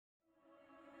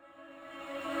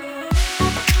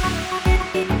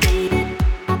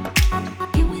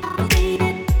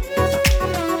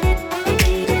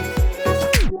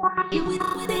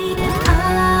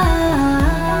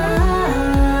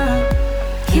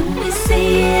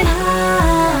say it?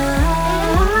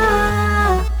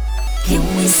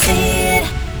 Can we say it?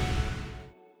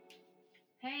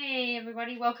 Hey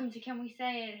everybody, welcome to Can We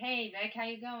Say It? Hey Beck, how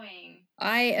you going?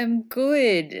 I am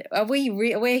good. Are we?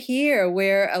 We're here.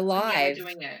 We're Oh yeah, we're alive.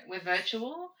 doing it. We're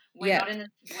virtual. We're Yeah. not in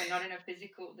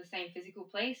the same physical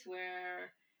place.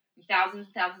 We're thousands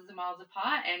and thousands of miles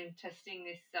apart and testing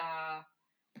this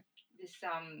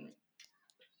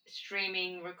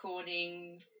streaming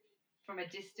recording from a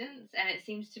distance, and it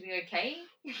seems to be okay.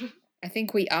 I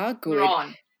think we are We're good.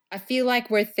 on. I feel like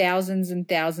we're thousands and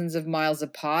thousands of miles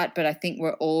apart, but I think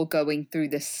we're all going through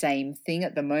the same thing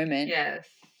at the moment. Yes.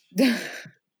 Yes.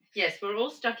 Yes, we're all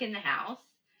stuck in the house.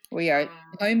 We are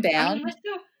I homebound. mean,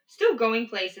 we're still going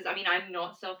places. I mean, I'm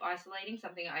not self-isolating,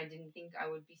 something I didn't think I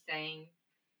would be saying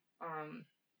um,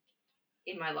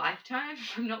 in my lifetime.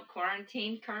 I'm not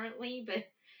quarantined currently, but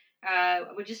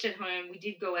we're just at home. We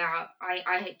did go out.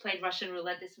 I had played Russian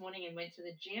roulette this morning and went to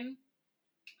the gym.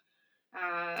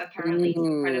 Apparently,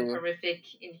 some kind of Ooh. horrific,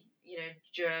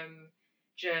 germ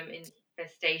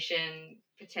infestation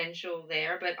potential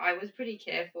there, but I was pretty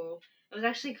careful. It was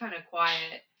actually kind of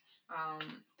quiet.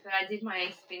 But I did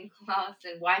my spin class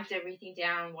and wiped everything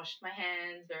down, washed my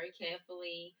hands very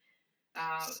carefully.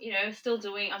 I'm still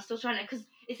trying to, because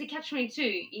it's a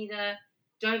catch-22. Either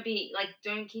don't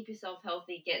keep yourself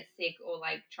healthy, get sick, or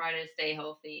like try to stay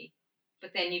healthy.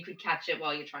 But then you could catch it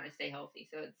while you're trying to stay healthy.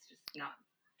 So it's just not.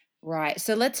 Right.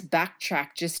 So let's backtrack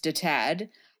just a tad.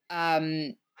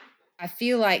 I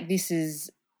feel like this is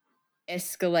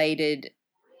escalated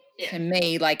Yeah. to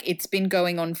me. Like it's been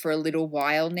going on for a little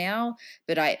while now,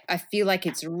 but I feel like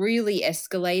it's really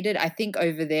escalated. I think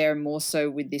over there more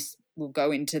so with this, we'll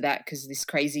go into that because this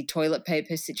crazy toilet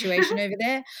paper situation over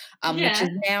there, which Yeah.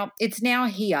 is now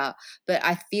here, but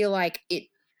I feel like it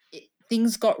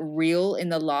things got real in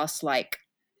the last, like,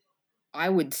 I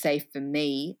would say for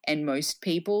me and most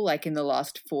people, like in the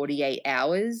last 48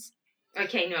 hours.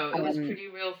 Okay, no, it was um pretty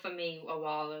real for me a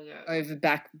while ago. over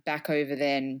back over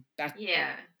then,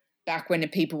 Yeah. back when the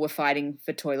people were fighting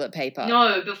for toilet paper.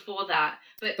 No, before that.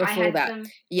 But I Before had that, some,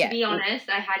 to yeah. be honest,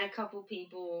 I had a couple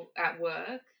people at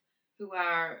work who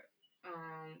are,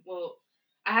 well,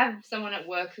 I have someone at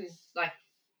work who's like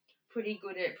pretty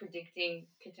good at predicting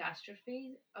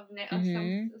catastrophes of some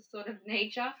Mhm. sort of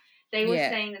nature. They were Yeah.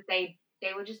 saying that they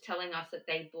were just telling us that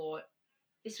they bought,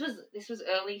 this was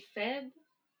early Feb.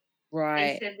 They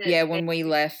Right. said that Yeah, they when we did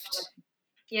left.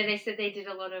 Yeah, they said they did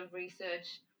a lot of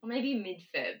research, or maybe mid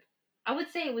Feb. I would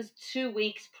say it was 2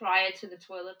 weeks prior to the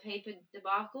toilet paper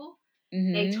debacle.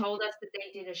 They Mhm. told us that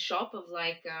they did a shop of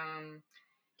like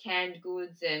canned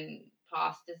goods and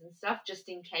pastas and stuff just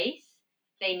in case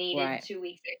they needed Right. 2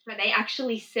 weeks extra. They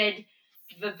actually said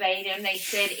verbatim, they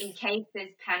said, in case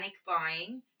there's panic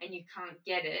buying and you can't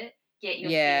get it, get your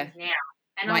Yeah. things now.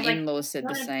 And I My was like, in-laws said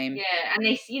the "God," same. yeah,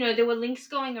 and there were links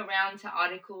going around to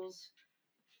articles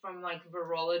from like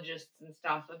virologists and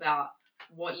stuff about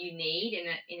what you need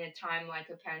in a time like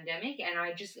a pandemic, and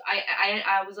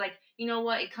I was like, you know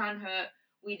what, it can't hurt,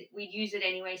 we'd use it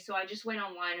anyway, so I just went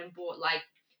online and bought like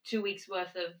 2 weeks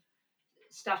worth of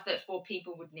stuff that 4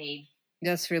 people would need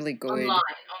That's really good.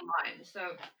 online,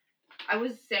 so I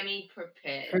was semi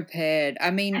prepared. Prepared.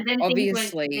 I mean, And then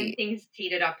obviously, things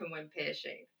heated up and went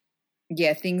pear-shaped.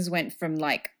 yeah, things went from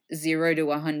like 0 to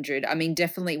 100. I mean,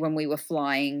 definitely when we were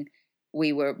flying,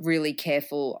 we were really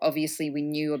careful. Obviously, we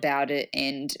knew about it,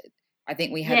 and I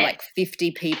think we had Yes. like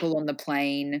 50 people on the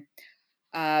plane.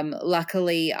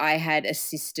 Luckily, I had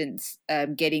assistance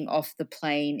getting off the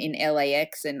plane in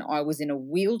LAX, and I was in a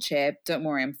wheelchair. Don't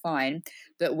worry, I'm fine.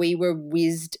 But we were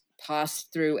whizzed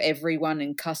past through everyone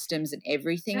and customs and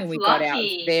everything, and That's we got out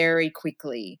lucky. very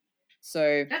quickly.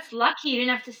 So That's lucky. You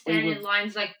didn't have to we stand were in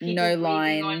lines like people no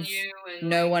breathing on lines, you and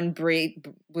no like.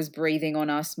 one was breathing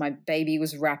on us. My baby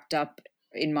was wrapped up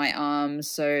in my arms,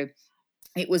 so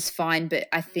it was fine. But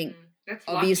I think That's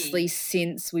obviously lucky.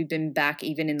 since we've been back,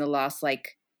 even in the last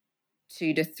like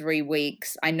 2 to 3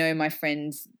 weeks. I know my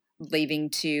friends leaving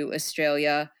to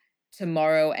Australia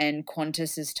tomorrow, and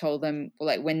Qantas has told them,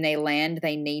 like, when they land,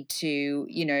 they need to,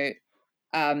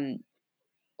 um,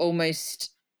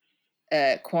 almost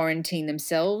quarantine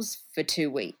themselves for 2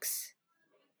 weeks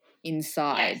Yes.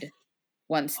 inside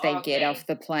once they get off Okay.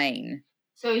 the plane.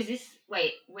 So is this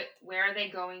wait? Where are they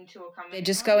going to or They're coming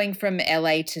just from? going from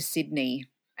LA to Sydney.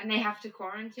 And they have to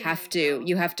quarantine Have to. themselves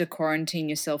You have to quarantine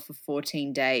yourself for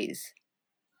 14 days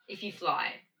if you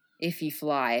fly. if you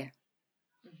fly.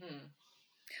 Hmm.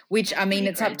 Which, I That's mean, pretty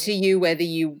it's up to crazy. you whether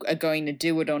you are going to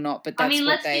do it or not, but I that's mean,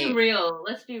 what let's be they. real.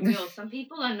 Let's be real. Some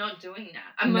people are not doing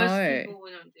that, and most No. people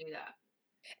will not do that.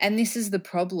 And this is the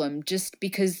problem, just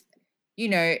because, you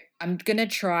know, I'm gonna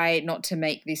try not to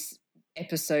make this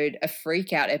episode a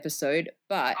freak out episode,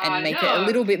 but and make it a No.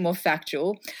 little bit more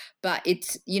factual. But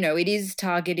it's, you know, it is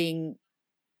targeting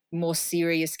more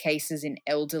serious cases in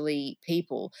elderly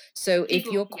people. So if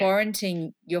People,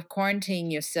 yeah. you're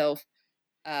quarantining yourself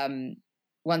um,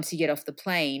 once you get off the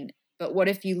plane. But what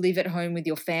if you live at home with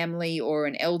your family or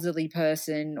an elderly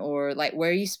person, or like, where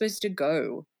are you supposed to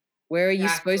go? Where are you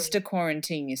supposed Exactly. to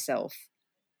quarantine yourself?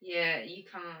 Yeah, you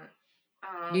can't.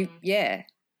 Yeah.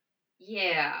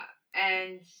 Yeah,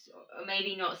 and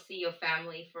maybe not see your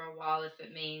family for a while if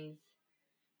it means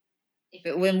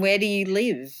But where do you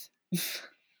live?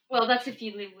 well, that's if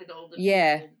you live with older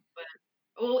Yeah. people. But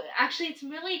well, actually, it's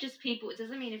really just people. It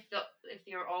doesn't mean if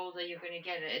you're older you're going to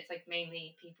get it. It's like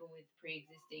mainly people with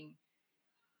pre-existing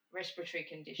respiratory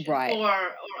conditions Right.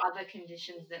 or other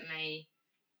conditions that may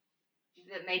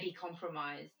be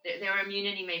compromised. Their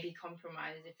immunity may be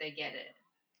compromised if they get it.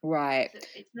 Right. So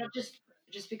it's not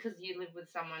just because you live with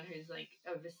someone who's like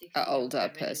over 60 An or older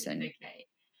whatever, person. it's okay.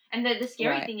 And the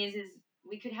scary Right. thing is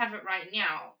we could have it right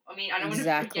now. I mean, I don't want to freak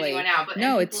Exactly. anyone out, but and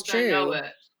No, it's people don't know true.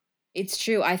 it. It's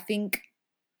true. I think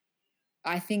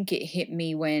it hit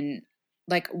me when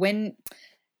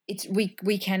it's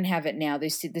we can have it now. The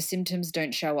symptoms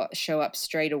don't show up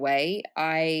straight away.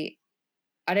 I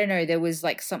don't know. There was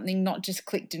like something not just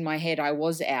clicked in my head. I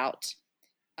was out.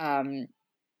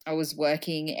 I was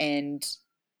working and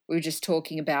we were just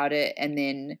talking about it, and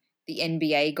then the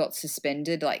NBA got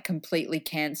suspended, like completely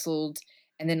cancelled.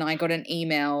 And then I got an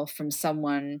email from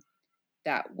someone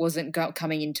that wasn't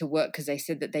coming into work because they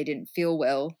said that they didn't feel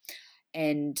well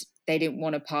and they didn't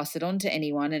want to pass it on to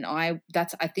anyone. And I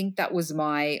think that was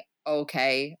my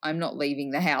okay, I'm not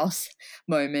leaving the house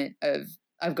moment of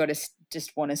I've got to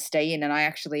just want to stay in. And I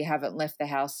actually haven't left the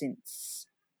house since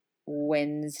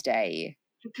Wednesday.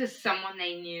 Because someone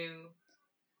they knew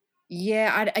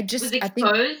Yeah, I think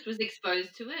was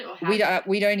exposed to it, or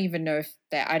we don't even know if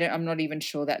that I'm not even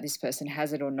sure that this person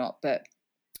has it or not, but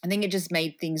I think it just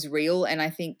made things real. And I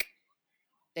think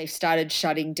they've started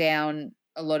shutting down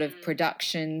a lot of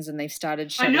productions, and they've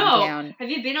started shutting down. Have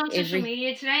you been on social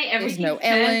media today? There's no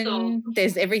Everything's cancelled.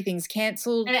 Ellen. Everything's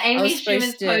cancelled. And I was Amy supposed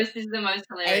Schumer's to post is the most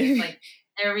hilarious. Like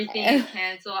everything is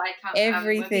cancelled. I can't.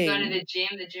 Won't be going to everything. the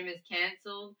gym. The gym is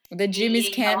cancelled. The gym is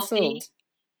cancelled.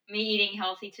 Me eating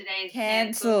healthy today is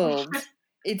Cancelled.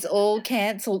 It's all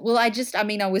cancelled. Well, I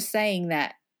mean, I was saying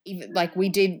that even like we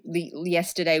did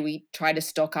yesterday, we tried to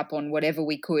stock up on whatever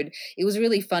we could. It was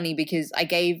really funny because I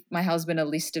gave my husband a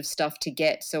list of stuff to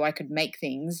get so I could make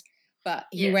things, but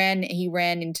he ran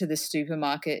into the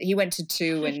supermarket. He went to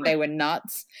 2 and they were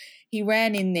nuts. He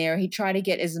ran in there. He tried to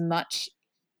get as much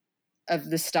of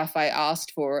the stuff I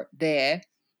asked for there.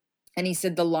 And he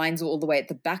said the lines were all the way at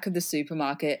the back of the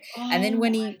supermarket. And then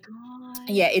when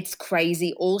it's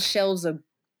crazy. All shelves are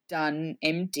done,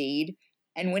 emptied.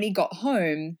 And when he got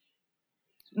home,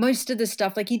 most of the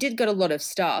stuff, like he did got a lot of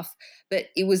stuff, but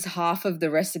it was half of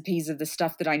the recipes of the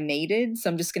stuff that I needed. So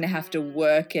I'm just going to have to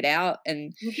work it out.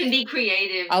 And you can be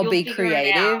creative. I'll be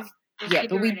creative. Yeah,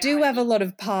 but we do have a lot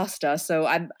of pasta. So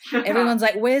everyone's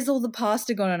like, where's all the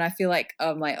pasta gone? And I feel like,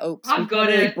 I'm like, oops, we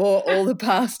probably bought all the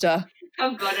pasta.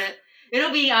 I've got it.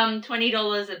 It'll be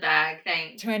 $20 a bag,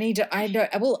 thanks. I don't.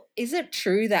 Well, is it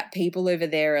true that people over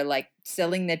there are like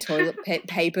selling their toilet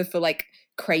paper for like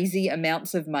crazy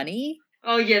amounts of money?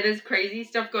 Oh yeah, there's crazy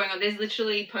stuff going on. There's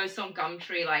literally posts on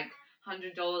Gumtree like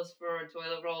 $100 for a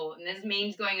toilet roll, and there's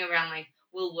memes going around like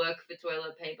 "will work for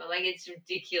toilet paper." Like it's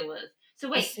ridiculous. So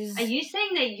wait, are you saying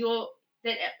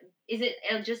that is it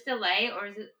just LA or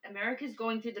is it America's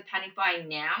going through the panic buying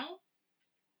now?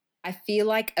 I feel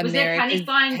like was there panic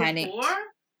buying panicked. Before?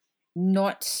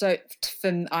 Not so.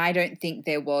 I don't think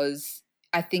there was.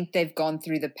 I think they've gone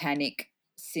through the panic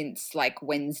since like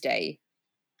Wednesday.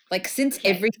 Like since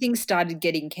everything started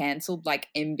getting cancelled, like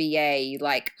NBA,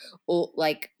 like all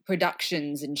like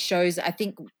productions and shows, I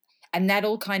think, and that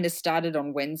all kind of started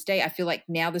on Wednesday. I feel like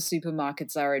now the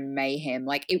supermarkets are in mayhem.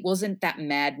 Like it wasn't that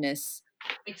madness.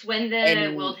 It's when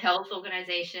the World Health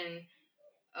Organization,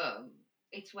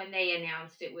 it's when they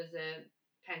announced it was a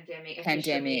pandemic.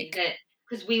 Officially, that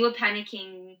because we were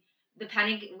panicking. The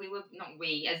panic we were not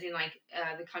we as in like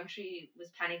the country was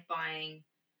panic buying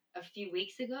a few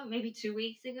weeks ago, maybe 2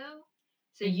 weeks ago.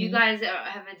 So you guys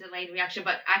have a delayed reaction,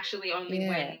 but actually only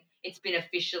when it's been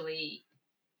officially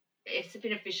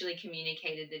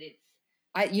communicated that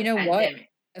it's you know pandemic. What?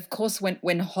 Of course,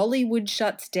 when Hollywood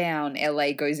shuts down,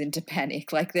 LA goes into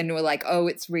panic. Like then we're like, oh,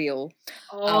 it's real.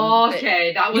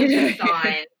 Okay, that was the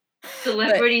sign.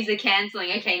 Celebrities are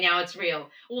canceling. Okay, now it's real.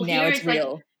 Well, now it's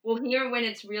real. Like, well, here when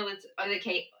it's real, it's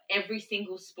okay. every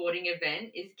single sporting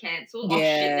event is cancelled. Oh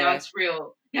shit! Now Yeah. it's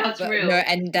real. Now it's But no, real.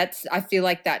 and I feel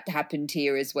like that happened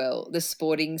here as well. The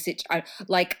sporting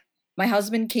like my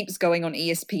husband keeps going on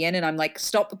ESPN and I'm like,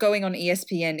 stop going on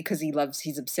ESPN because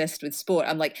he's obsessed with sport.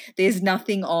 I'm like, there's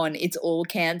nothing on. It's all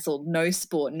cancelled. No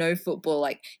sport, no football.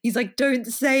 Like, he's like, don't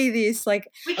say this. Like,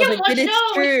 We I was can like, but watch.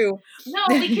 it's true. No,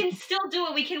 we can still do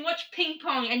it. We can watch ping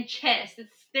pong and chess.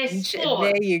 They're There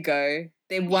sports. you go.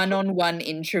 They're one-on-one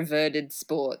introverted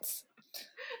sports.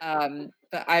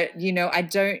 But I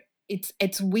don't,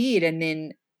 it's weird. And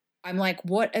then I'm like,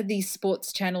 what are these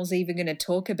sports channels even going to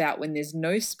talk about when there's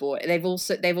no sport? They've all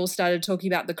started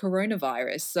talking about the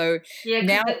coronavirus. So Yeah,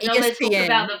 now because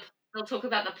ESPN, they'll talk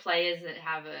about the players that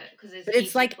have it because there's but it's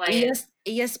heaps of like players.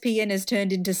 ESPN has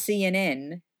turned into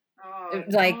CNN. Oh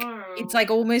Like, it's no! like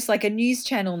almost like a news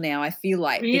channel now, I feel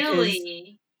like, because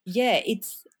Really? yeah,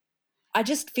 I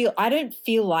don't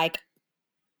feel like,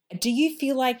 do you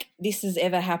feel like this has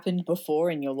ever happened before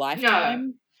in your No,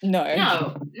 lifetime?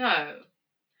 No. no.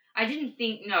 I didn't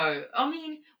think no. I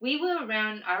mean, we were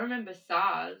around. I remember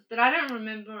SARS, but I don't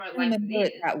remember it don't like remember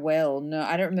it this. that well. No,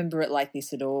 I don't remember it like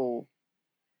this at all.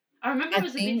 I remember I it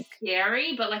was a bit think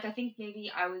scary, but like I think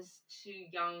maybe I was too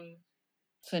young.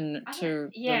 I don't. to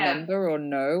Yeah, remember or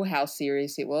know how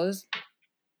serious it was.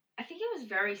 I think it was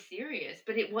very serious,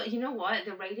 but it was. You know what?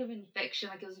 The rate of infection,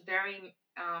 like it was very.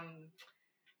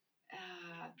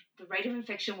 Uh, the rate of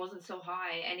infection wasn't so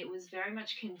high, and it was very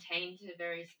much contained to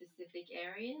very specific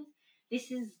areas.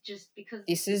 This is just because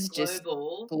This it's is just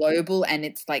global. global, and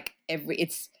it's like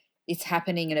it's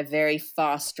happening at a very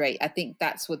fast rate. I think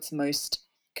that's what's most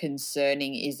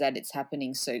concerning, is that it's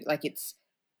happening so, like, it's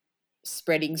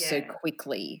spreading so Yeah,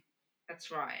 quickly.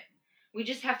 that's right. We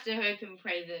just have to hope and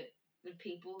pray that the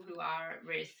people who are at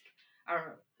risk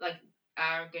are like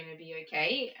are going to be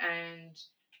okay. And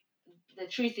the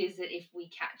truth is that if we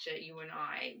catch it, you and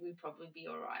I, we'd probably be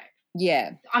all right.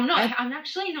 Yeah. I'm not. I I'm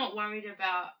actually not worried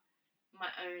about my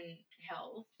own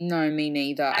health. No, me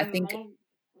neither. I I'm think more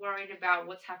worried about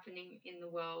what's happening in the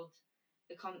world,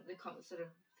 sort of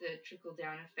the trickle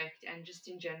down effect, and just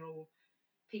in general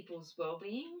people's well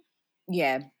being,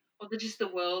 yeah. or just the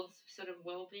world's sort of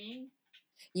well being.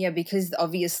 Yeah, because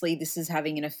obviously this is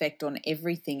having an effect on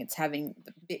everything. It's having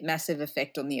a massive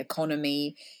effect on the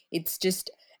economy. It's just,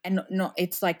 and not,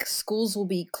 it's like schools will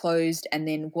be closed, and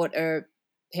then what are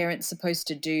parents supposed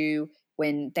to do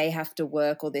when they have to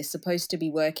work, or they're supposed to be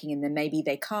working and then maybe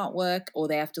they can't work, or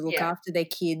they have to look Yeah, after their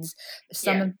kids.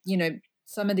 yeah,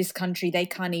 Some of this country, they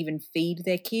can't even feed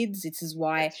their kids. This is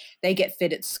why that's they get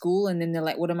fed at school, and then they're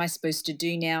like, what am I supposed to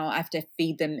do now? I have to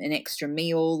feed them an extra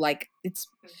meal. Like, it's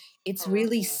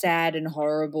really horrible. sad and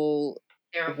horrible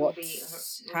There what's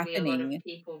will be a lot of happening.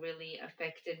 people really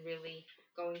affected, really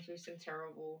going through some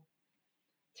terrible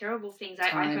things.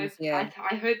 Times, yeah.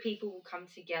 I hope people will come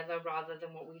together rather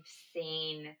than what we've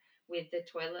seen with the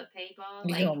toilet paper. Oh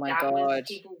Like my that was god.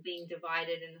 people being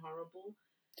divided and horrible.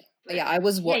 Yeah, But I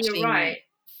was yeah, you're watching right.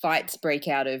 fights break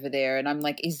out over there, and I'm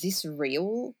like, is this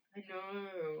real? I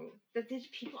know that there's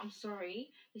people. I'm sorry.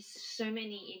 There's so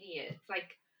many idiots.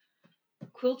 Like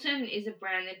Quilton is a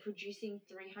brand. They're producing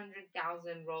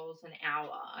 300,000 rolls an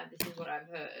hour. This is what I've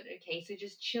heard. Okay, so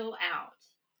just chill out.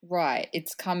 Right,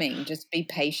 it's coming. Just be And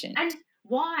patient.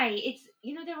 why?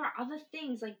 There are other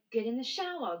things like get in the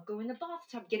shower, go in the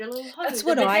bathtub, get a little That's hose, a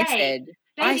what I bidet, said.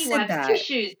 I baby said wipes, that.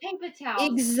 tissues, paper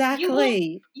towels.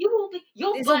 Exactly.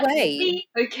 Your There's a butt will way. be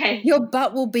okay. Your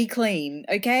butt will be clean,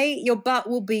 okay? Your butt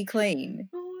will be clean.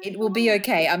 Oh my It will be god.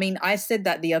 okay. I mean, I said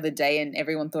that the other day and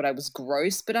everyone thought I was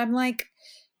gross, but I'm like,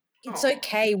 it's Oh,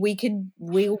 okay.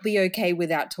 We'll be okay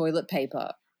without toilet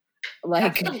paper. that's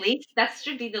Like, the least. That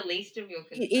should be the least of your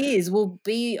it concerns. is. We'll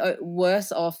be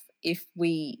worse off if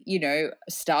we,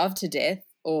 starve to death,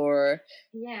 or,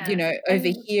 Yeah, over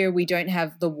and here we don't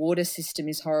have, the water system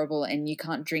is horrible and you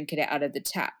can't drink it out of the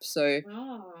tap. So,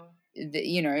 oh,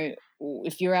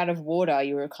 if you're out of water,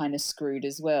 you're kind of screwed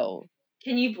as well.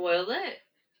 can you boil it?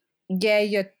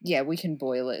 Yeah, we can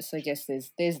boil it. So I guess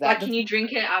there's that. Like, can you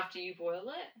drink it after you boil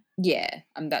it? Yeah,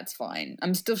 that's fine.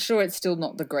 I'm still sure it's still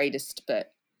not the greatest,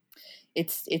 but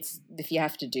it's if you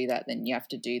have to do that, then you have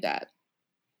to do that.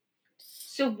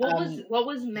 So Um, what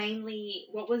was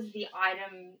the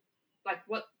item like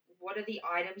what are the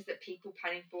items that people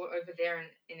panic bought over there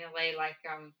in LA, like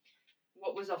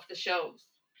what was off the shelves?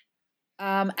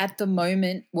 at the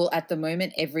moment,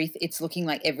 it's looking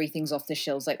like everything's off the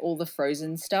shelves, like all the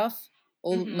frozen stuff.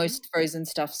 Mhm. Most frozen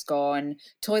stuff's gone.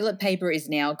 Toilet paper is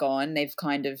now gone. They've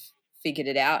kind of figured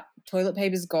it out. Toilet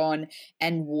paper's gone,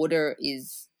 and water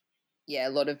is, yeah,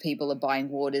 a lot of people are buying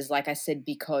waters, like I said,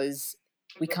 because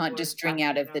Of we the can't water, just drink tap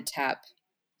out of the water. tap.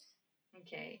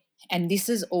 Okay. And this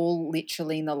is all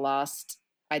literally in the last,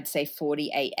 I'd say,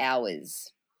 48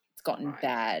 hours. It's gotten Right.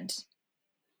 bad.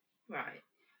 Right.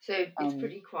 So it's Um,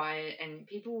 pretty quiet, and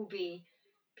people will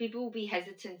be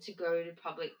hesitant to go to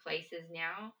public places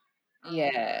now.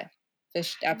 yeah, I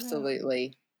don't know.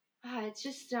 absolutely. It's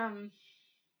just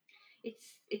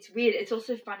it's weird. It's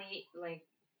also funny. Like,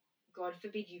 God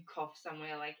forbid you cough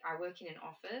somewhere. Like, I work in an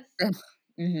office,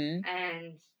 Mm-hmm.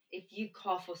 and if you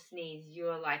cough or sneeze, you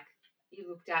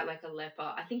looked at like a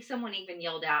leper. I think someone even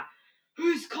yelled out,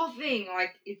 "Who's coughing?"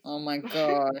 Like, it's Oh my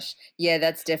gosh. Yeah,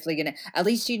 that's definitely gonna, at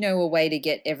least you know a way to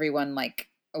get everyone like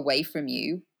away from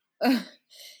you.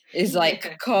 Is like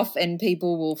yeah. cough and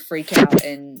people will freak out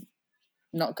and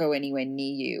not go anywhere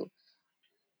near you.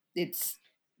 It's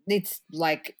it's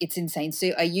like it's insane.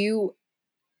 So are you,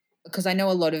 because I know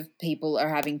a lot of people are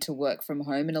having to work from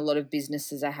home and a lot of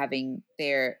businesses are having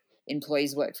their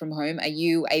employees work from home. Are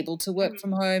you able to work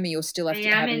from home or you're still having to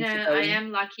go I in?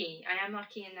 am lucky. I am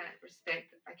lucky in that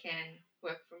respect. I can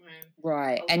work from home.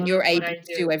 Right. A And lot you're of what able I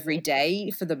to do. every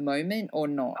day for the moment or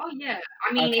not? Oh yeah.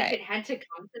 I mean, if Okay. it had to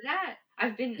come to that,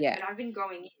 Yeah. I've been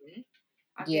going in.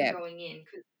 I've been Yeah. going in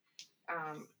because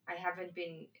I haven't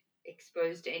been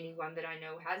exposed to anyone that I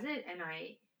know has it, and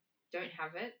I don't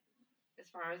have it as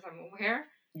far as I'm aware.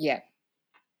 Yeah.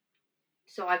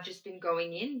 So I've just been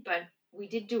going in, but we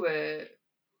did do a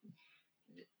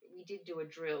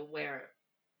drill where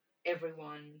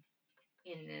everyone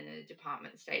in the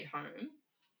department stayed home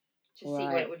to see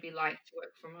what Right. it would be like to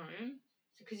work from home.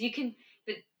 Because you can,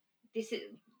 but this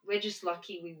is we're just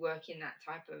lucky we work in that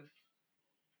type of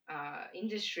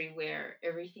industry where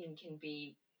everything can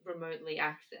be remotely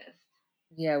accessed.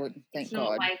 Yeah, It's thank not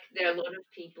God. like there are a lot of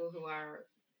people who are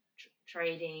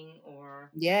trading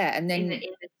or Yeah, and then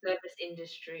in the service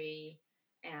industry,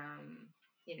 um,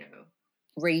 you know,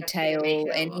 that's going to make retail,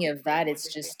 it any of lot that, more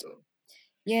it's just, difficult.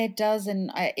 yeah, it does.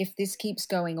 And if this keeps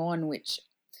going on, which,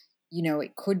 you know,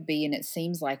 it could be, and it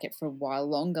seems like it for a while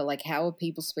longer, like how are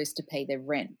people supposed to pay their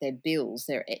rent, their bills,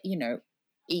 their, you know,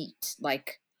 eat?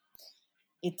 Like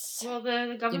it's, Well, the you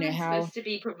know, government's how, supposed to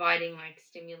be providing like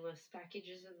stimulus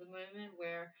packages at the moment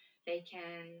where they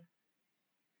can,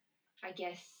 I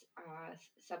guess,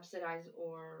 subsidize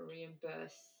or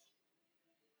reimburse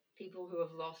people who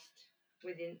have lost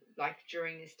within like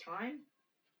during this time.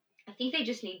 I think they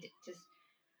just need to just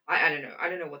I don't know. I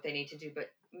don't know what they need to do,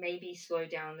 but maybe slow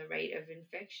down the rate of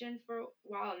infection for a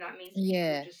while, and that means people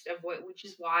yeah. just avoid, which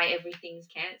is why everything's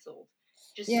cancelled.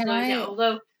 Just Yeah, and slow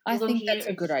down. I Although think here that's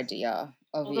a good idea,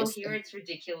 here obviously. it's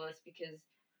ridiculous because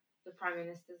the prime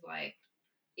minister's like,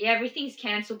 yeah, everything's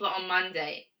cancelled, but on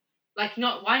Monday. Like,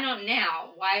 not why not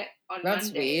now? Why on That's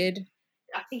Monday? weird.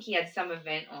 I think he had some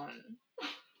event on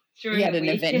He during had the an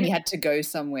event, he weekend. had to go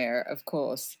somewhere, of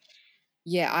course.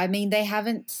 Yeah, I mean, they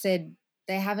haven't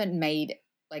made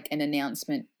like an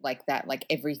announcement like that, like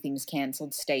everything's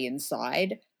cancelled, stay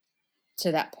inside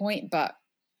to that point. But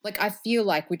like, I feel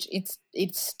like, which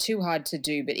it's too hard to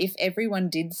do, but if everyone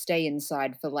did stay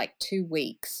inside for like 2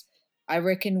 weeks, I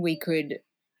reckon we could,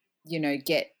 you know,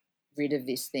 get rid of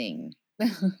this thing.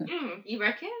 You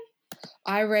reckon?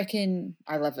 I reckon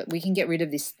I love it. We can get rid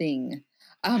of this thing.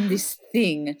 This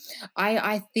thing.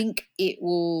 I think it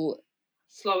will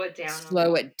Slow it down a slow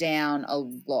lot. it down a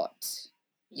lot.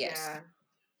 Yes. Yeah,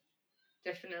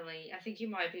 definitely. I think you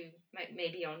might be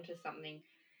maybe onto something.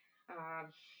 Um,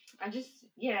 I just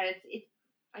yeah, it.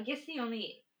 I guess the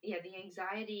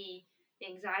anxiety's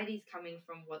coming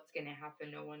from what's going to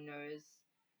happen. No one knows.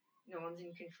 No one's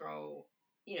in control.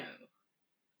 You know.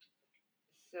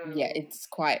 Yeah,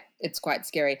 So it's quite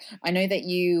scary. I know that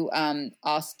you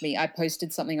asked me. I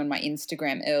posted something on my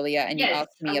Instagram earlier and you yes,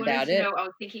 asked I me wanted about to it. know. I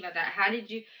was thinking about that. How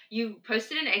did you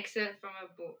posted an excerpt from a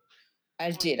book I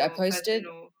on did. your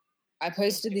personal I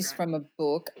posted this Instagram? from a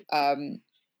book.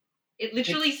 It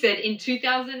literally It's said in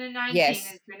 2019 Yes,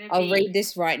 there's going to I'll read be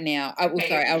this right now. I will, okay.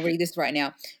 sorry, I'll read this right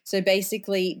now. So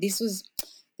basically,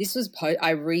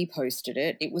 I reposted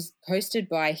it. It was posted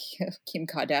by Kim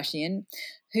Kardashian,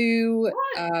 who,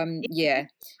 What? yeah,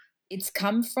 it's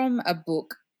come from a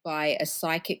book by a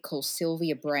psychic called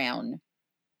Sylvia Brown,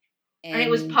 And it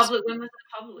was and public. When was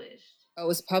it published? it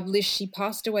was published. She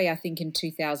passed away, I think, in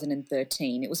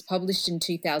 2013. It was published in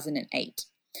 2008.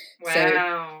 So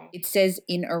Wow. it says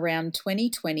in around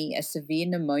 2020, a severe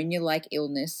pneumonia like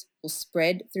illness will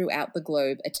spread throughout the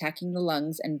globe, attacking the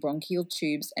lungs and bronchial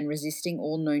tubes and resisting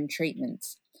all known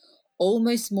treatments.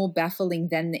 Almost more baffling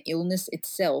than the illness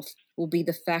itself will be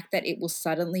the fact that it will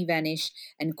suddenly vanish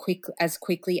and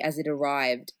quickly as it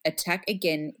arrived, attack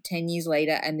again 10 years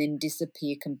later, and then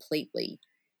disappear completely.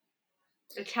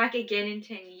 Attack again in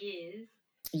 10 years.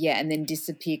 Yeah, and then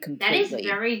disappear That is completely.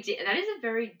 that is a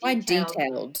very Quite detailed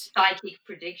detailed. psychic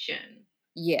prediction.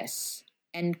 Yes,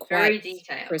 and Very quite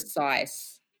detailed.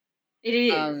 precise. It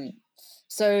is.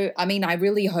 So I mean, I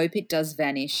really hope it does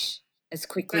vanish as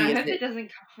But quickly I as hope it. it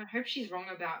doesn't I hope she's wrong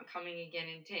about coming again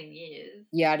in 10 years.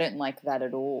 Yeah, I don't like that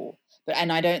at all.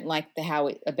 And I don't like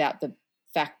about the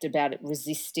fact about it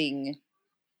resisting,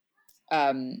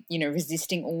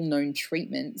 resisting all known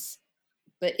treatments.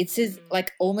 But it says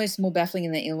like almost more baffling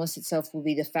than the illness itself will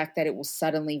be the fact that it will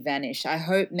suddenly vanish. I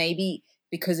hope maybe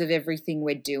because of everything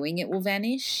we're doing, it will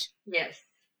vanish. Yes.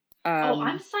 Oh,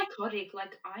 I'm Um, psychotic.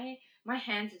 Like my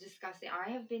hands are disgusting. I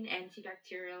have been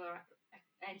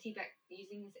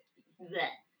using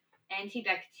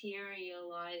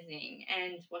antibacterializing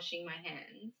and washing my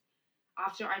hands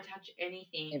after I touch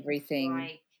anything everything.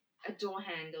 like a door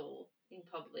handle in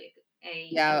public, a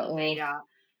Yeah. Or elevator,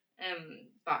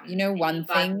 you button, know, any one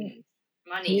thing. buttons,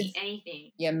 money, Here's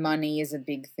anything. Yeah, money is a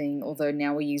big thing. Although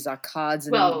now we use our cards,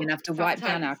 and then we're gonna Well, have to wipe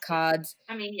down our sometimes cards.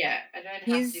 I mean, yeah, I don't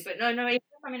have to, Here's but no, even if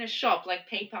I'm in a shop, like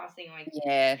pay passing, like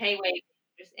Yeah. pay wave,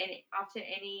 just any after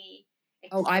any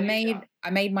Oh, exposure. I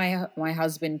made my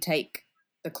husband take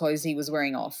the clothes he was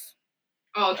wearing off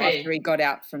Oh, after okay, he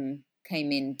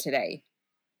came in today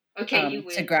okay, you to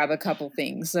win. grab a couple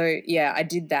things. So yeah, I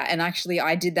did that, and actually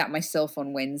I did that myself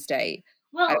on Wednesday.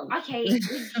 I Well, okay,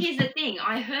 here's the thing.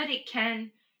 I heard it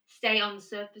can stay on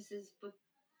surfaces for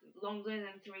longer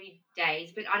than 3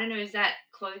 days, but I don't know, is that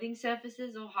clothing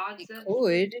surfaces or hard It surfaces?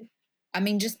 could. I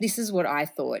mean, just this is what I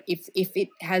thought. If it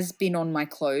has been on my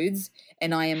clothes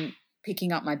and I am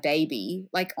picking up my baby,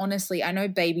 like honestly, I know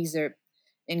babies are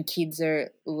and kids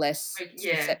are less Like,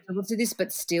 yeah. susceptible to this,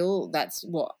 but still that's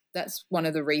one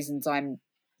of the reasons I'm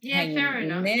Yeah, hanging fair in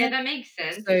enough. Yeah, there. that makes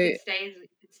sense. So If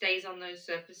it stays on those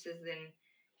surfaces, then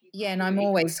you yeah, and I'm could it could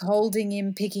always holding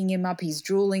him, picking him up, he's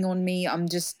drooling on me.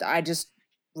 I just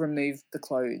remove the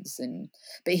clothes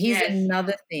but here's yes.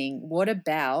 another thing. What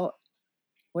about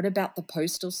the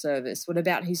postal service? What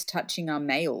about who's touching our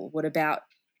mail? What about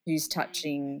who's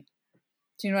touching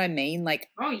do you know what I mean? Like,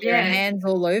 Oh there are yeah. hands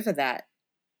all over that.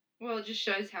 Well, it just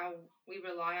shows how we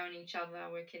rely on each other.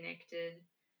 We're connected.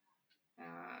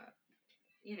 Uh,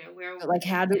 we're But, like,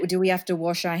 how do we have to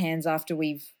wash our hands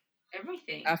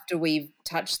everything. after we've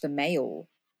touched the mail?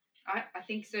 I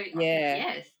think so. I think Yeah,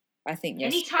 yes. I think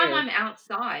yes Anytime too. I'm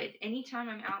outside, anytime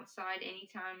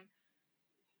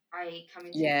I come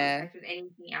into Yeah, contact with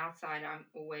anything outside, I'm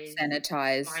always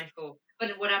sanitize. mindful.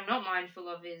 But what I'm not mindful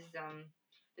of is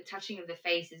the touching of the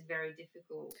face is very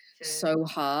difficult So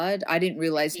hard. I didn't to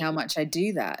realize how keep. much I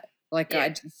do that. Like, Yeah,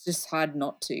 it's just hard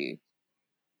not to.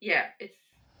 yeah, it's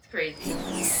crazy.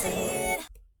 We said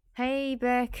Hey,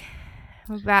 Beck.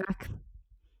 We're back.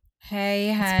 Hey,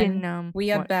 It's Han. been,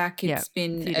 We are what? back. Yeah, It's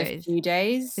been few a days. few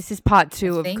days, This is part I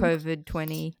 2 of think. COVID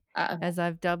 20, Uh, as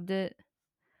I've dubbed it.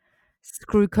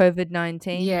 Screw COVID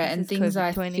 19. yeah, This and is things COVID I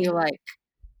 20. feel like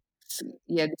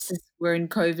we're in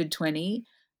COVID 20.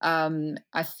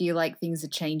 I feel like things are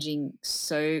changing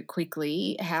so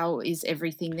quickly. How is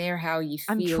everything there? How are you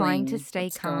I'm trying to feeling? stay What's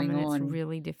calm, going and it's on?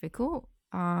 really difficult.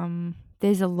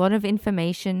 There's a lot of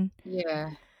information.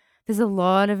 Yeah. There's a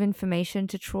lot of information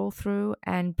to trawl through,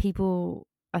 and people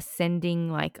are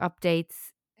sending like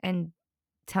updates and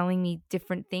telling me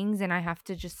different things, and I have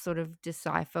to just sort of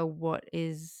decipher what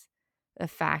is a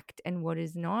fact and what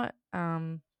is not.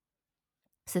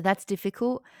 So that's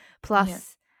difficult. Yeah.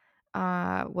 Plus,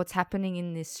 what's happening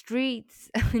in the streets,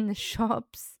 in the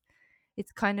shops,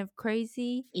 it's kind of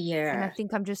crazy. And I Yeah.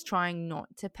 think I'm just trying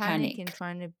not to panic and Panic.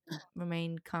 trying to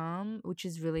remain calm, which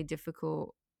is really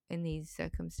difficult in these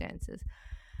circumstances.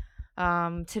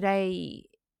 Today,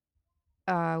 today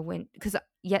I went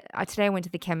to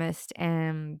the chemist,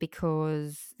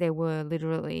 because there were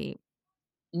literally.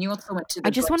 And you also went to I the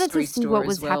just wanted to grocery see store what as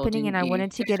was well, happening, and didn't I you?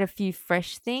 wanted to get a few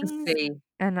fresh To things. see.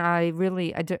 And I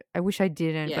wish I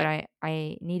didn't, but Yeah. I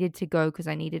needed to go because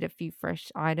I needed a few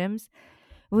fresh items.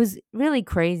 It was really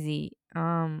crazy.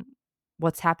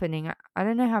 What's happening? I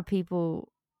don't know how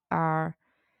people are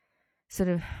sort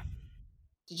of.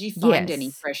 Did you find any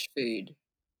Yes, fresh food?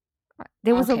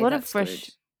 there was a Okay, lot of that's good.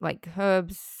 fresh, like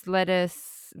herbs,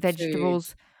 lettuce, Food.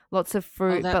 vegetables, lots of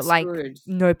Oh, fruit, but that's like good.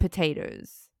 no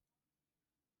potatoes.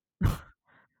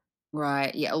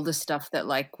 Right. Yeah, all the stuff that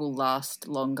like will last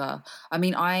longer. I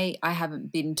mean, I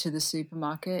haven't been to the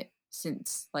supermarket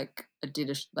since like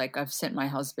I've sent my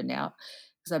husband out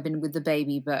because I've been with the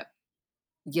baby, but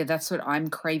yeah, that's what I'm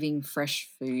craving, fresh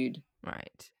food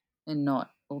Right. and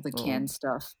not all the Well, canned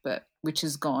stuff, but which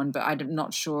is gone, but I'm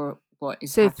not sure what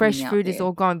is so happening fresh out food is there.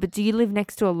 all gone. But do you live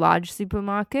next to a large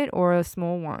supermarket or a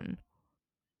small one?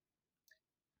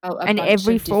 a And bunch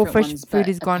every of f all different fresh ones, food but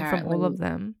is gone from all apparently of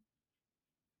them.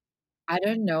 I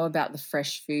don't know about the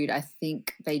fresh food. I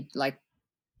think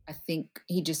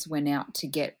he just went out to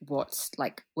get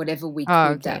whatever we Oh,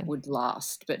 could okay. that would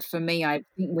last. But for me, I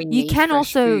think we You need can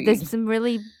fresh also there's food. some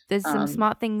Um,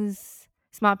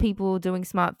 smart people doing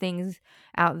smart things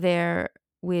out there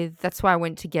with that's why I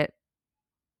went to get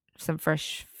some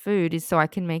fresh food is so I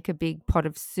can make a big pot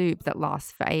of soup that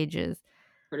lasts for ages.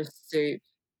 for the soup.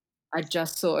 I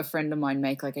just saw a friend of mine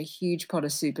make like a huge pot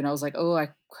of soup, and I was like, "Oh,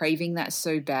 I'm craving that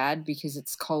so bad because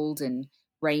it's cold and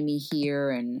rainy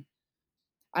here." And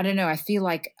I don't know.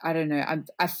 I don't know.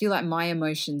 I feel like my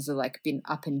emotions are like been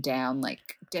up and down.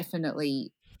 Like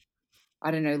definitely,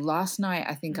 I don't know. Last night,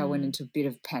 I think I went Mm. into a bit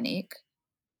of panic.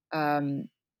 Um,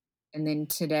 and then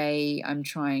today, I'm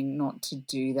trying not to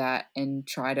do that and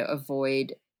try to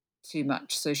avoid too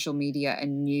much social media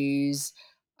and news.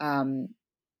 Um,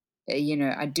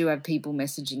 I do have people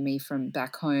messaging me from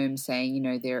back home saying,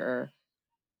 there are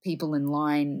people in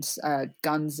lines,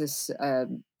 guns,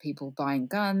 people buying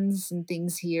guns and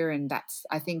things here, and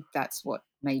I think that's what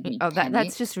made me Oh,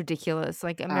 that's panic, just ridiculous.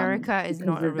 Like America is because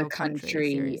not a of the real country, country.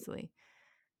 seriously.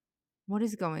 What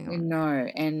is going on? No,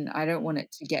 and I don't want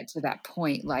it to get to that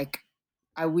point. Like,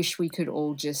 I wish we could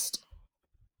all just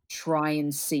try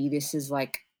and see this as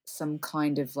like some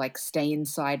kind of like stay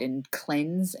inside and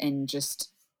cleanse and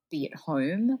just be at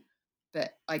home.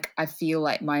 But like, I feel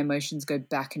like my emotions go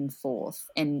back and forth.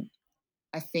 And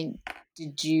I think,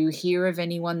 did you hear of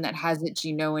anyone that has it? Do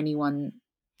you know anyone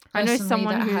personally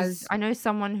that has I know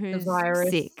someone the who's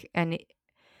virus? sick and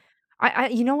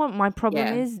you know what my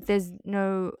problem Yeah, is? There's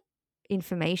no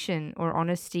information or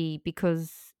honesty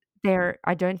because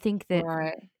I don't think that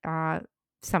right. uh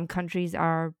some countries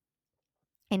are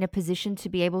in a position to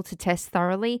be able to test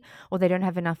thoroughly or they don't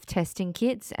have enough testing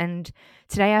kits. And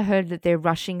today I heard that they're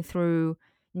rushing through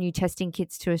new testing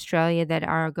kits to Australia that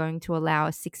are going to allow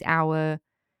a 6-hour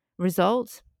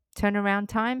result turnaround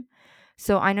time.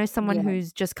 So I know someone Yeah.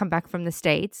 who's just come back from the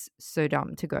States, so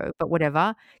dumb to go, but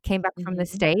whatever, came back from the Hmm.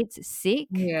 States sick,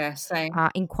 Yeah, same.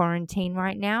 in quarantine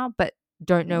right now, but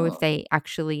don't know if Oh, they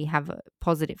actually have a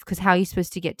positive. Because how are you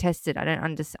supposed to get tested? I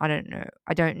don't know.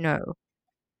 I don't know.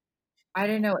 I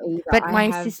don't know either. But I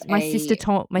have my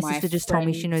my sister just told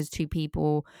me she friends. knows 2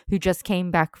 people who just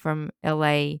came back from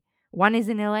LA. One is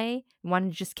in LA,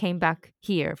 one just came back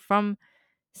here from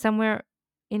somewhere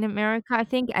in America, I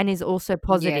think, and is also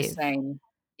Yeah, positive. same.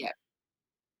 Yeah.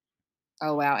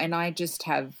 Oh, wow. And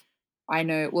I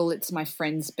know, well, it's my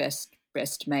friend's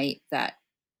best mate that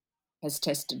has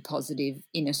tested positive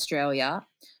in Australia.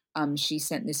 She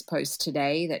sent this post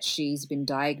today that she's been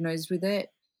diagnosed with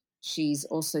it. She's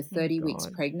also Oh 30 weeks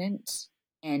god. pregnant.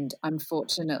 And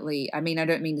unfortunately, I mean, I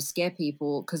don't mean to scare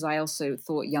people because I also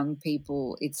thought young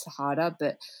people, it's harder,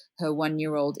 but her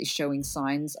 1-year-old is showing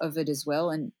signs of it as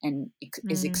well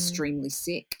is Mm. extremely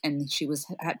sick. And she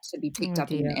had to be picked Oh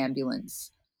up in an dear.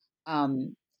 ambulance.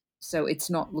 Um, so it's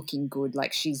not looking good.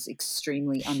 Like she's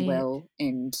extremely Shit. unwell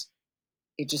and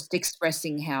it just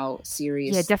expressing how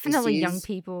Yeah, serious this definitely young is.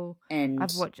 people.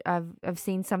 And I've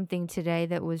seen something today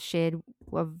that was shared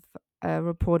of a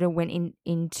reporter went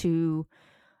into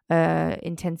a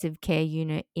intensive care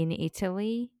unit in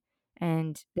Italy,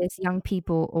 and there's young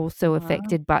people also uh,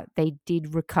 affected, but they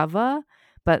did recover,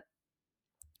 but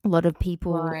a lot of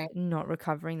people right. not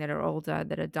recovering that are older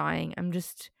that are dying.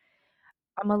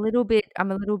 I'm a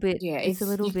little bit Yeah, it's a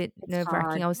little bit it's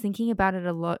nerve-wracking. hard. I was thinking about it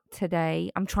a lot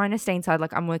today. I'm trying to stay inside,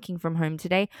 like, I'm working from home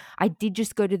today. I did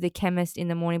just go to the chemist in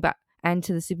the morning, and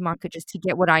to the supermarket just to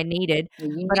get what I needed, Yeah,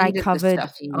 you but I needed the covered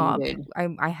stuff you up. needed.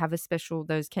 I have a special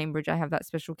I have that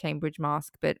special Cambridge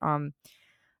mask, but,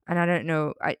 and I don't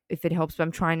know if it helps, but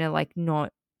I'm trying to, like,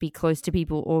 not be close to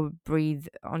people or breathe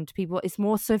onto people. It's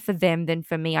more so for them than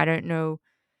for me. I don't know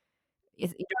you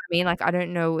know what I mean? Like, I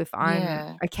don't know if I'm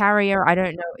Yeah. a carrier, I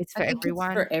don't know, it's I for think it's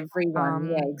everyone. for everyone.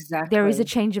 Yeah, There is a exactly.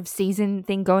 change of season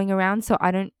thing going around, so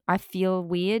I feel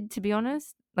weird, to be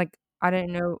honest. Like, I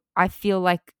don't know, I feel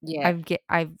like Yeah.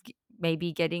 I've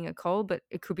maybe getting a cold, but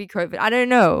it could be COVID. I don't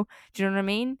know. Do you know what I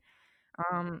mean?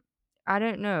 Um, I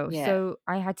don't know. Yeah. So,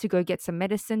 I had to go get some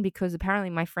medicine because apparently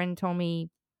my friend told me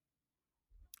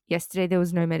yesterday there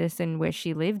was no medicine where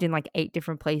she lived in, like, 8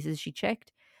 different places she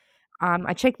checked.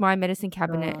 I checked my medicine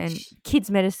cabinet and Gosh.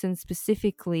 kids' medicine,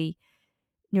 specifically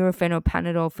Nurofen or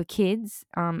Panadol for kids.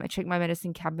 I checked my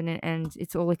medicine cabinet and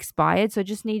it's all expired. So I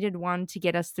just needed one to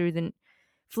get us through the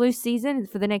flu season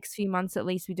for the next few months at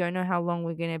least. We don't know how long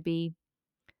we're going to be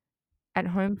at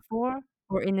home for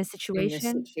or in the In this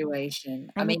situation.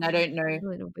 situation. I And mean, it's a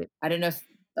little bit. I don't know if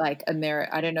like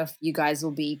America, I don't know if you guys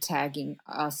will be tagging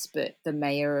us, but the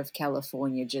mayor of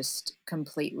California just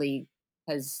completely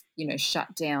has,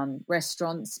 shut down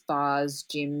restaurants, bars,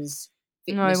 gyms,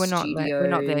 No, fitness we're not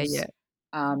there studios, yet.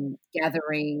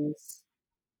 gatherings.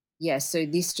 Yeah, so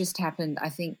this just happened, I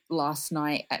think, last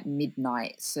night at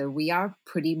midnight. So we are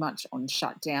pretty much on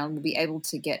shutdown. We'll be able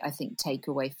to get, I think,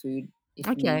 takeaway food if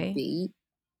need Okay. be.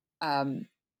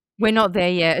 We're not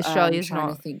there yet. I'm Australia's trying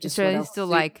to not. think just what Australia's else. still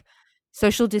like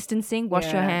social distancing,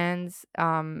 wash your Yeah. hands.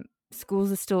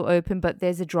 Schools are still open, but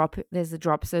there's a drop.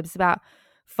 So it's about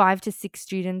 5 to 6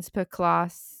 students per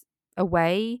class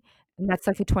away, and that's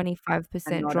like a And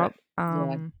 25% not drop.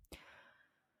 yeah.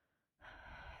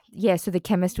 Yeah, so the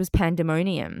chemist was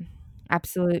pandemonium.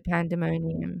 Absolute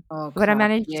pandemonium. Oh, But I crap.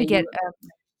 managed Yeah, to get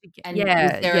and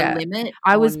was there a yeah. limit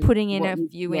I was on putting in what a you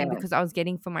few in because I was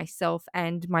getting for myself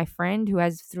and my friend who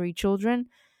has 3 children,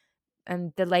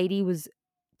 and the lady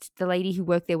who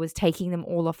worked there was taking them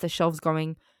all off the shelves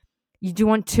going, "You do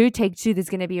want 2? Take 2. There's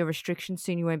gonna be a restriction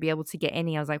soon. You won't be able to get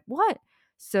any." I was like, "What?"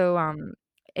 So,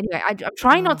 anyway, I'm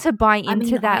trying not to buy I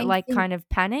mean, into that, I like, think kind of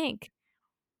panic.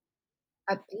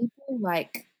 people,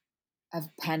 are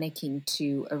panicking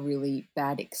to a really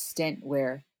bad extent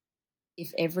where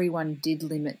if everyone did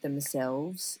limit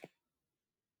themselves,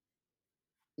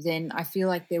 then I feel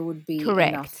like there would be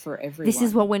enough Correct. for everyone. This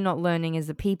is what we're not learning as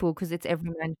a people because it's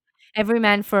every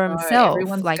man for No, himself.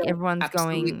 Like, going everyone's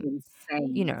going, absolutely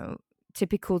insane.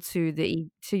 typical to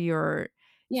your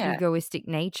Yeah, egoistic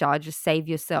nature, just save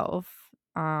yourself,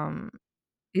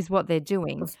 is what they're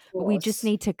doing. of But we just course.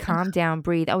 need to calm down,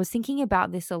 breathe. I was thinking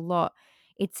about this a lot.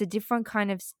 It's a different kind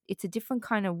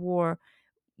of war.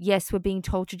 Yes, we're being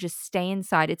told to just stay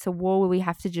inside. It's a war where we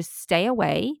have to just stay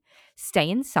away, stay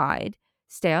inside,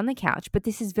 stay on the couch. But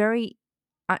this is very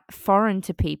foreign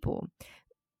to people.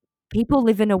 People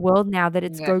live in a world now that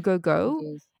it's Yeah, go, go, it go.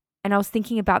 is. And I was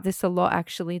thinking about this a lot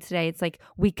actually today. It's like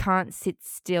we can't sit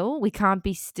still. We can't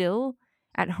be still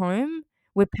at home.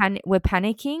 We're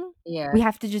panicking. Yeah, We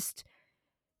have to just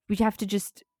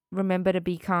remember to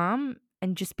be calm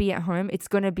and just be at home. It's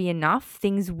going to be enough.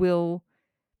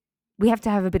 We have to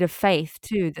have a bit of faith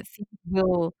too that things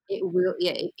will it will.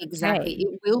 Yeah, exactly. okay.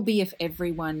 It will be if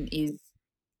everyone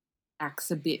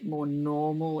acts a bit more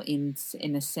normal in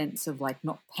a sense of like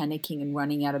not panicking and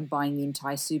running out and buying the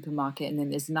entire supermarket, and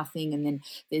then there's nothing, and then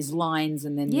there's lines,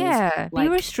 and then there's Yeah, be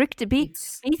restricted.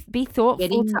 it's Be thoughtful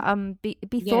getting to be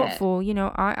yeah, thoughtful.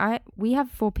 We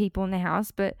have 4 people in the house,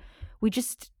 but we're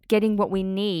just getting what we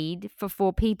need for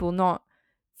 4 people, not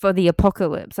for the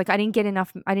apocalypse. Like I didn't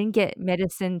get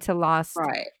medicine to last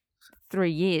right.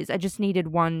 3 years. I just needed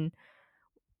one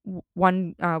what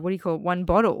do you call it? One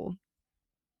bottle.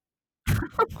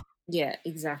 Yeah,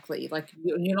 exactly. Like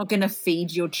you're not going to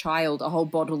feed your child a whole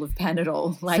bottle of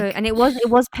Panadol. So, Like and it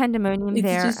was pandemonium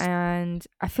it's there, just and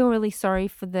I feel really sorry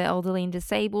for the elderly and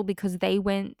disabled because they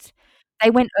went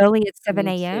early at 7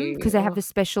 me AM too. because they have Oh, the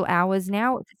special hours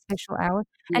now. It's a special hour,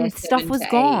 yeah, and stuff 7 was to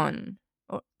 8. gone.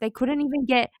 Or they couldn't even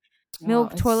get Oh,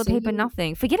 milk, it's toilet so paper,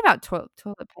 nothing. Forget about toilet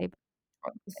paper.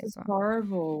 this is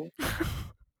horrible.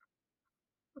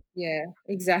 Yeah,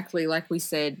 exactly. Like we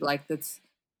said, like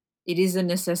it is a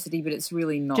necessity, but it's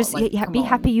really not. Just Like, come be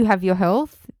happy on. you have your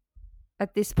health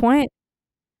at this point,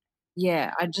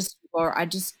 Yeah, I just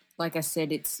like I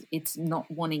said, it's not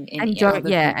wanting and any don't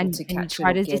other people and to catch it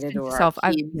try or to get it, distance or our yourself.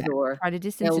 kids or Try to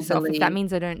distance yourself. If that elderly.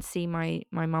 means I don't see my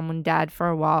mum and dad for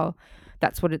a while,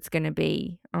 that's what it's gonna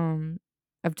be.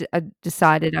 I've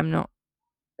decided I'm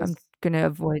Is gonna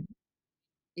avoid.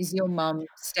 is your mum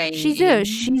staying She's a in?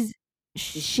 she's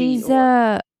Is she she's or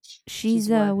a she's she's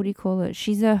a what do working? you call it?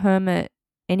 She's a hermit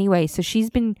anyway. So she's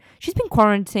been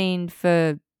quarantined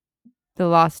for the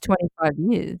last 25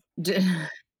 years.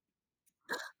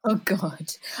 Oh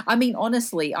God. I mean,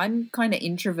 honestly, I'm kind of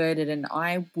introverted and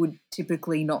I would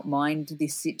typically not mind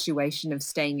this situation of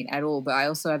staying in at all, but I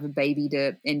also have a baby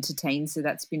to entertain, so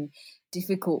that's been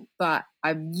difficult. But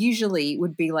I usually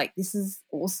would be like, this is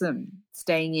awesome.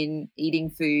 Staying in, eating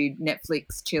food,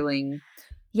 Netflix, chilling.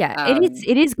 Yeah,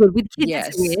 it is good. With kids, it's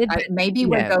Yes. weird, but Maybe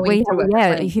we're yeah, going through a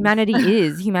cleanse.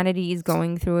 humanity is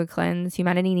going through a cleanse.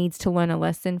 Humanity needs to learn a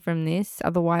lesson from this.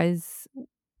 Otherwise,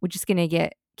 we're just gonna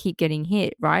keep getting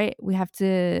hit, right? We have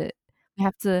to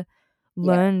Yeah,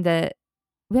 learn that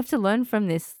we have to learn from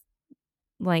this.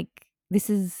 Like this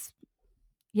is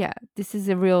this is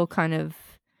a real kind of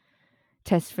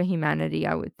test for humanity,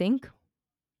 I would think.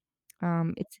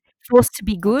 It's forced to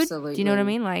be good. Do you know what I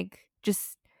absolutely. mean? Like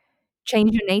just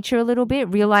change your nature a little bit,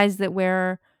 realize that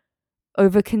we're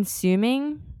over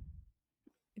consuming,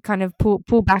 kind of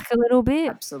pull back a little bit.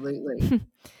 Absolutely.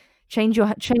 change your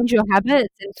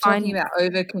habits and Talking find about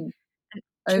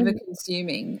change.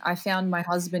 over-consuming, I found my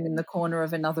husband in the corner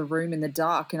of another room in the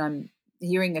dark, and I'm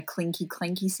hearing a clinky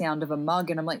clanky sound of a mug,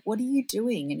 and I'm like, "What are you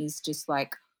doing?" And he's just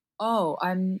like, "Oh,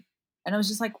 I'm," and I was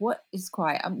just like, "What is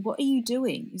quiet? What are you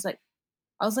doing?" He's like,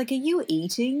 I was like, "Are you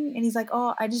eating?" And he's like,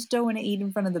 "Oh, I just don't want to eat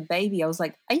in front of the baby." I was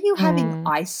like, "Are you having Mm.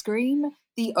 ice cream?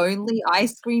 The only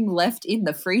ice cream left in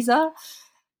the freezer?"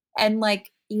 And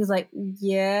like he was like,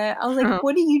 "Yeah." I was like,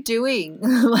 "What are you doing?"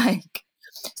 Like,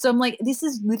 so I'm like, this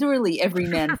is literally every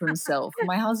man for himself.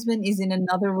 My husband is in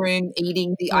another room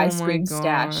eating the Oh ice my cream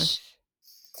stash. gosh.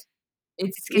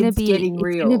 It's getting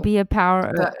It's gonna real. be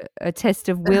But a test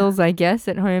of wills, I guess,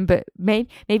 at home, but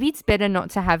maybe it's better not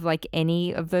to have, like,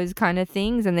 any of those kind of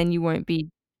things, and then you won't I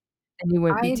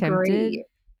be tempted. agree.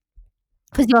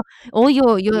 'Cause all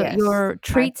Yes, your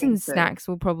I treats think and so. snacks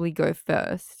will probably go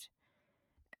first.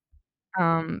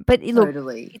 But look,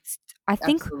 Totally. it's I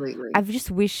think I Absolutely.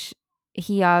 just wish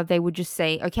here they would just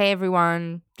say, "Okay,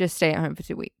 everyone, just stay at home for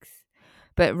 2 weeks."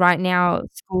 But right now,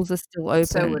 schools are still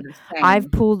So open. would have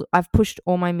same. I've pushed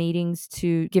all my meetings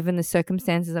to given the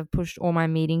circumstances, I've pushed all my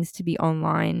meetings to be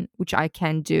online, which I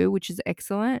can do, which is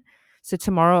excellent. So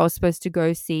tomorrow I was supposed to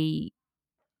go see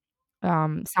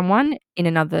someone in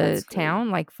another That's good. town,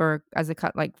 like for as a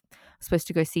cut, like supposed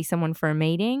to go see someone for a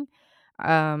meeting,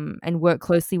 and work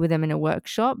closely with them in a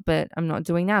workshop, but I'm not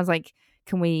doing that. I was like,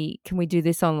 can we do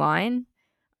this online?"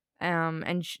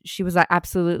 And she was like,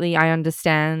 "Absolutely, I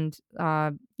understand.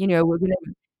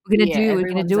 Yeah, we're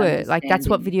gonna everyone's do it. Like that's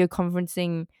what understanding. video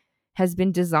conferencing has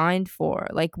been designed for.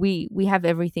 Like we have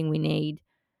everything we need."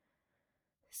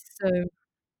 So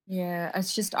Yeah,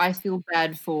 it's just I feel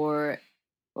bad for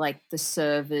like the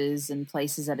servers and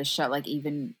places that are shut. Like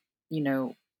even,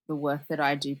 the work that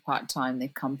I do part time, the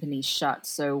company's shut,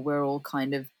 so we're all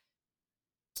kind of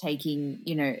taking,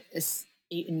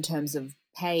 in terms of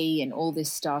pay and all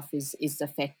this stuff is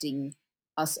affecting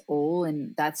us all,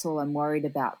 and that's all I'm worried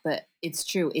about. But it's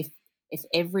true, if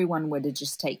everyone were to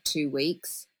just take 2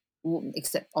 weeks, well,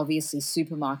 except obviously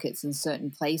supermarkets and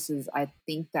certain places, I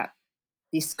think that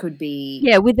this could be,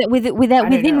 yeah, with that I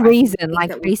don't know, within I reason, think like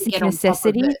that we could basic get on top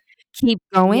of necessities, it. keep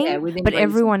Yeah, going, within but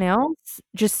reason. everyone else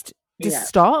just Yeah.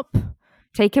 stop,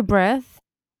 take a breath,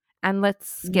 and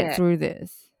let's get Yeah. through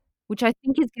this. Which I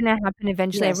think is gonna happen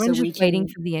eventually. Yeah, so Everyone's we just waiting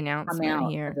can for the come announcement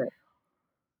out of here. it.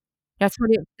 That's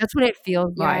what it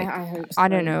feels Yeah, like. I hope I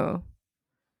don't so. know.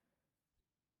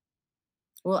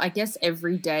 Well, I guess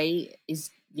every day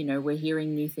is, we're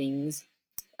hearing new things,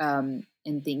 and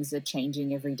things are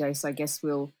changing every day. So I guess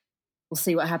we'll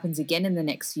see what happens again in the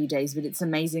next few days. But it's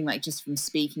amazing, like just from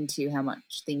speaking to you, how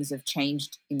much things have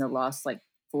changed in the last like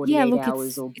Yeah, 48 look,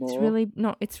 hours or it's more. really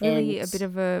not it's And really a bit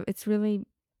of a it's really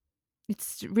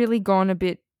gone a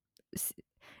bit s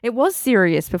it was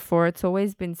serious before, it's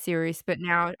always been serious, but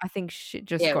now I think shit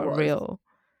just yeah, it got was. real.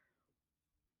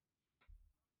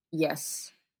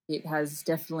 Yes, it has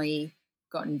definitely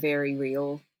gotten very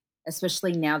real,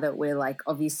 especially now that we're like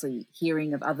obviously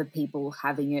hearing of other people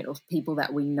having it, or people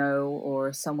that we know,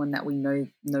 or someone that we know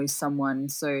knows someone.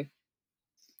 So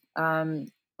um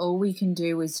all we can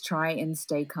do is try and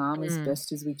stay calm as Mm.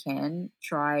 best as we can.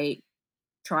 Try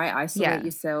isolate Yeah.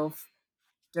 yourself.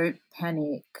 Don't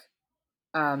panic.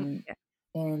 Um Yeah.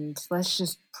 and let's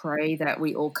just pray that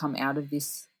we all come out of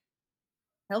this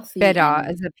healthy Better and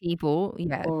as a people,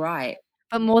 yeah. all right,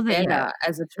 But more than yeah, better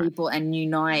as a that's right. people and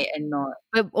unite and not.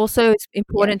 But also it's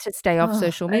Yeah. important to stay off Oh,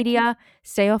 social okay. media,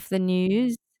 stay off the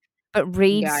news, but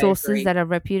read Yeah, I sources agree. that are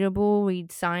reputable,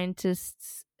 read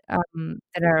scientists,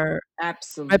 that are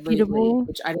Absolutely, reputable.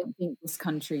 which I don't think this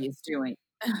country is doing.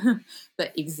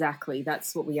 But exactly,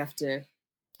 that's what we have to,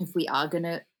 if we are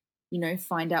gonna,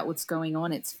 find out what's going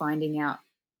on, it's finding out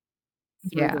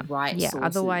through the Yeah, right yeah,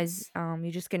 otherwise, sources.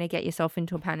 you're just gonna get yourself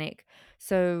into a panic.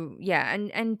 So, yeah,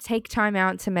 and take time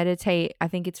out to meditate, I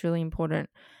think it's really important.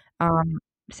 Um,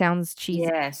 sounds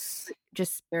cheesy, Yes, but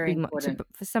just very be mi to important.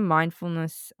 for some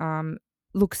mindfulness,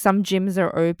 look, some gyms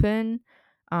are open,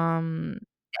 um,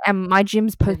 and my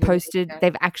gym's I've noticed posted that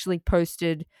they've actually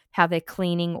posted how they're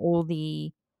cleaning all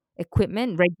the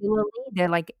equipment regularly. They're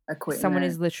like someone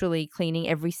is equipment. literally cleaning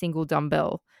every single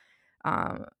dumbbell,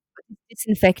 um,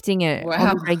 disinfecting it on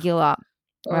Wow. the regular.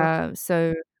 Oh,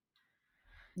 So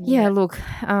yeah, yeah. look,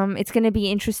 it's gonna be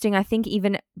interesting. I think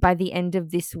even by the end of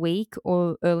this week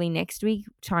or early next week,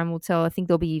 time will tell. I think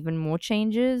there'll be even more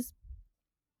changes.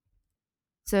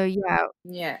 So yeah,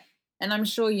 Yeah. And I'm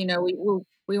sure,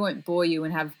 we won't bore you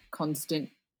and have constant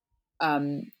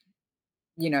um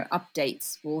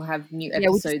updates. We'll have new Yeah, we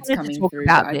just episodes wanted to coming talk through,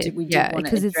 about but this. we did Yeah, want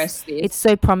to because address it's this.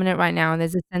 so prominent right now, and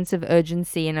there's a sense of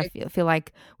urgency, and I It- feel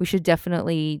like we should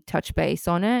definitely touch base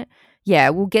on it. Yeah,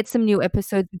 we'll get some new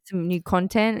episodes with some new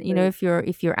content. If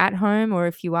you're at home, or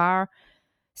if you are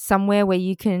somewhere where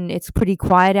it's pretty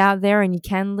quiet out there and you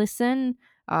can listen.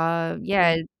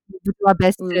 Yeah, we'll do our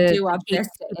best We'll to do our keep best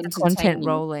to the entertain content you.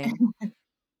 rolling.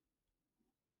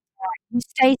 You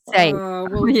stay safe.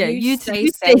 Well, Yeah, you you stay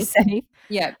stay safe. safe.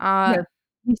 Yeah, Uh, yeah.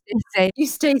 you stay safe. You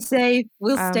stay safe.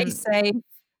 We'll stay Um, safe,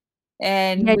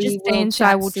 and yeah, we just stay will inside.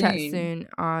 chat We'll chat soon.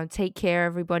 soon. Take care,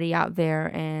 everybody out there,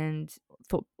 and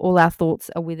all our thoughts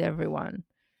are with everyone.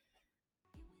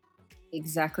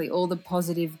 Exactly. All the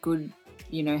positive, good,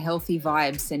 healthy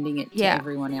vibes, sending it to Yeah.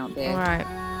 everyone out All there. right.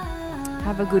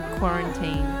 Have a good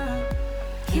quarantine.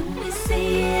 Can we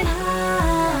see it?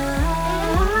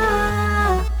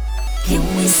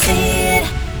 Can we see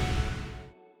it?